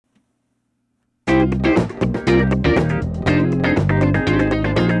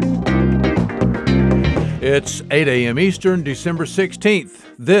It's 8 a.m. Eastern, December 16th.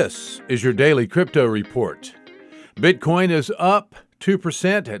 This is your daily crypto report. Bitcoin is up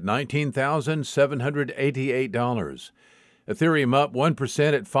 2% at $19,788. Ethereum up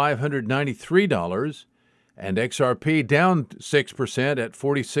 1% at $593. And XRP down 6% at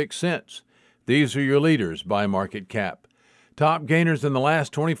 46 cents. These are your leaders by market cap. Top gainers in the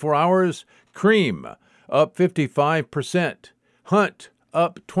last 24 hours, Cream up 55%, Hunt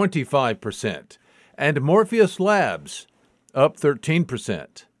up 25%, and Morpheus Labs up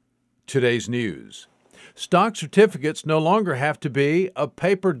 13%. Today's news. Stock certificates no longer have to be a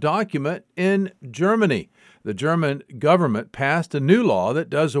paper document in Germany. The German government passed a new law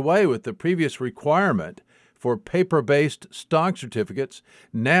that does away with the previous requirement for paper-based stock certificates.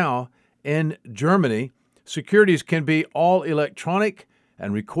 Now, in Germany, securities can be all electronic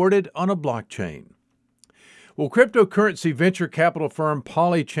and recorded on a blockchain. Well, cryptocurrency venture capital firm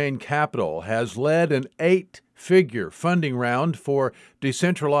Polychain Capital has led an 8-figure funding round for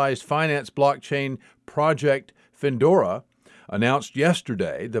decentralized finance blockchain project Findora. Announced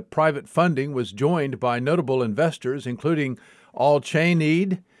yesterday, the private funding was joined by notable investors, including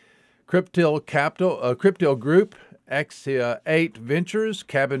Allchained, Crypto Group, X8 Ventures,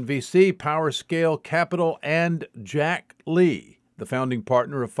 Cabin VC, PowerScale Capital, and Jack Lee, the founding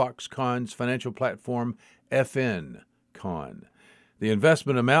partner of Foxconn's financial platform FNCon. The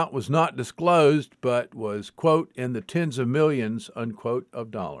investment amount was not disclosed, but was, quote, in the tens of millions, unquote,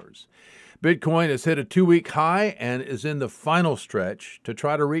 of dollars. Bitcoin has hit a 2-week high and is in the final stretch to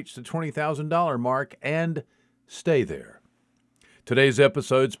try to reach the $20,000 mark and stay there. Today's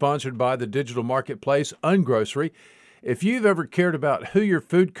episode sponsored by the digital marketplace Ungrocery. If you've ever cared about who your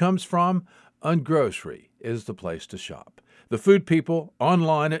food comes from, Ungrocery is the place to shop. The food people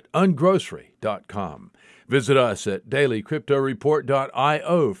online at ungrocery.com. Visit us at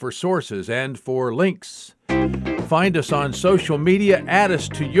dailycryptoreport.io for sources and for links. Find us on social media, add us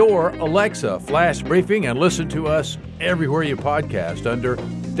to your Alexa flash briefing, and listen to us everywhere you podcast under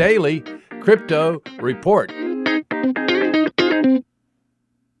Daily Crypto Report.